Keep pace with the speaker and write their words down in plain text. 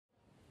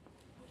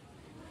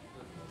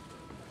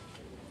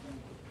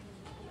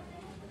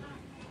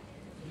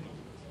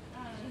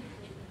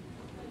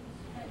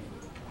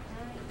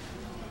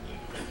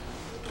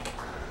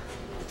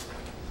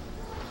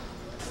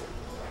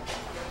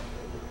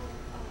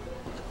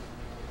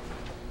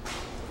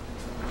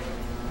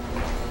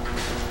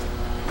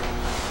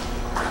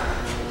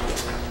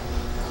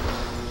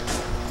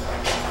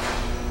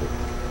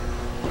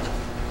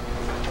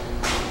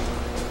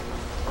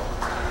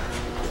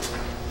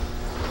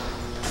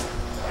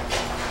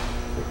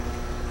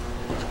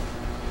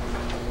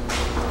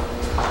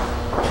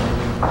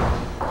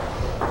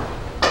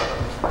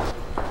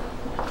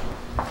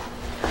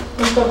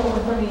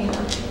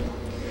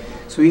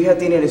Su hija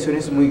tiene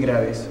lesiones muy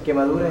graves,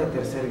 quemaduras de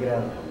tercer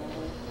grado.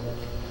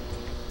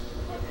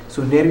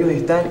 Sus nervios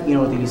están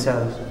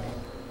inutilizados.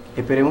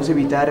 Esperemos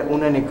evitar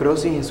una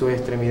necrosis en sus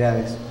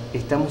extremidades.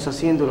 Estamos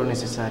haciendo lo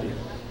necesario.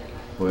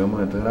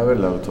 ¿Podemos entrar a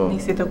verla, doctor?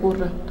 Ni se te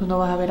ocurra, tú no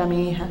vas a ver a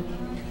mi hija.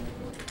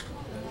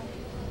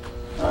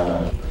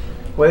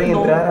 Pueden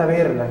entrar a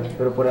verla,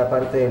 pero por la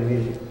parte del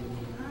vidrio.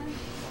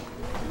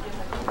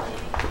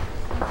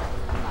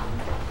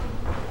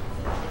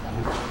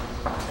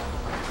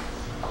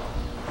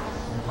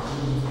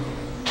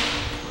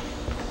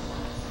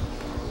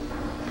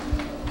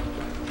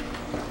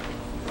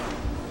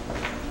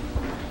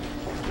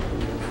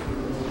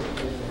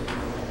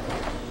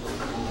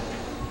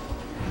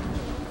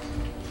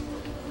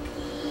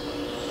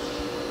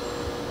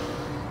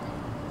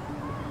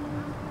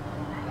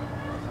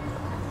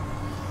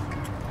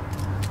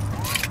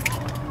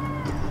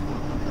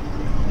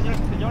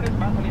 Señores,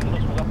 van saliendo los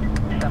jugadores.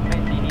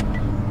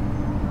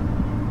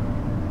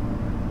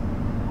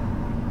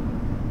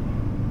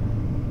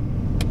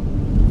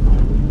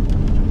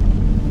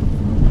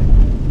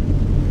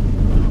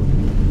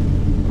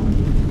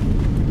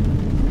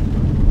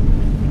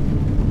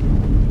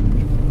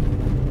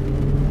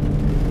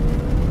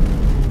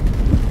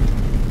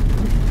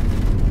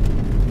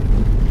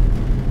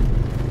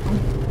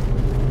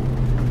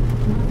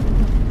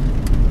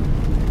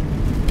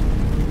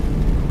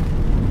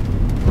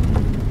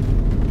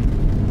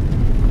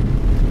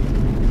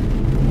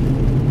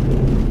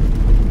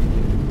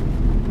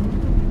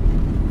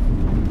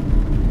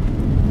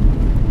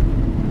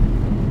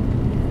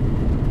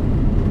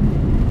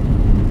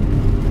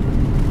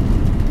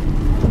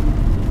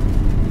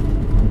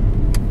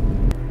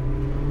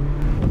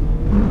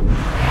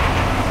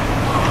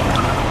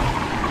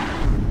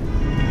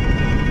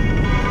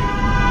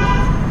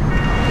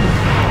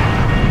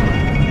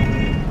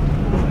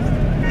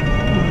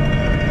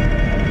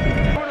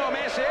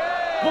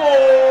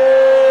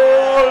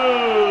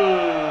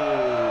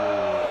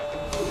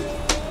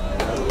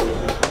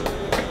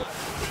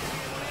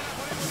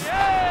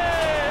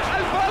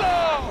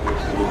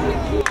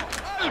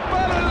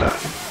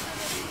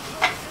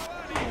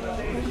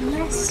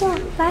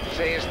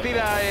 Se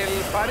estira el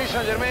Paris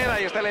Saint-Germain,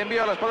 ahí está el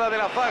envío a la espalda de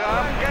la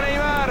zaga. Arranca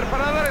Neymar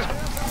para dar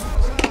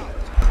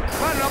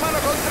mano a mano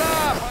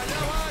contra.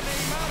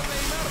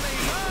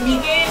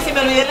 Miguel, se me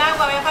olvidó el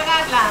agua, voy a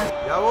apagarla.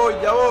 Ya voy,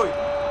 ya voy.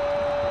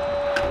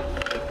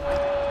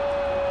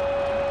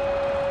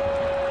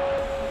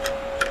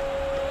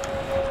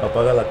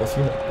 Apaga la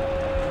cocina.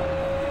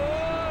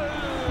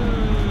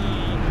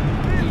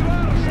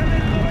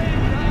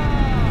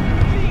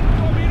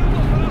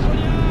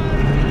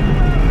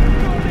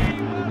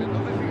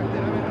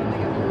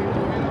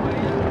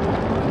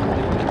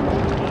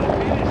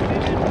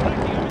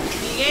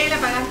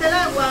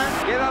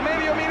 Queda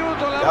medio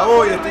minuto. Ya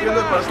voy, estoy viendo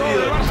el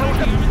partido.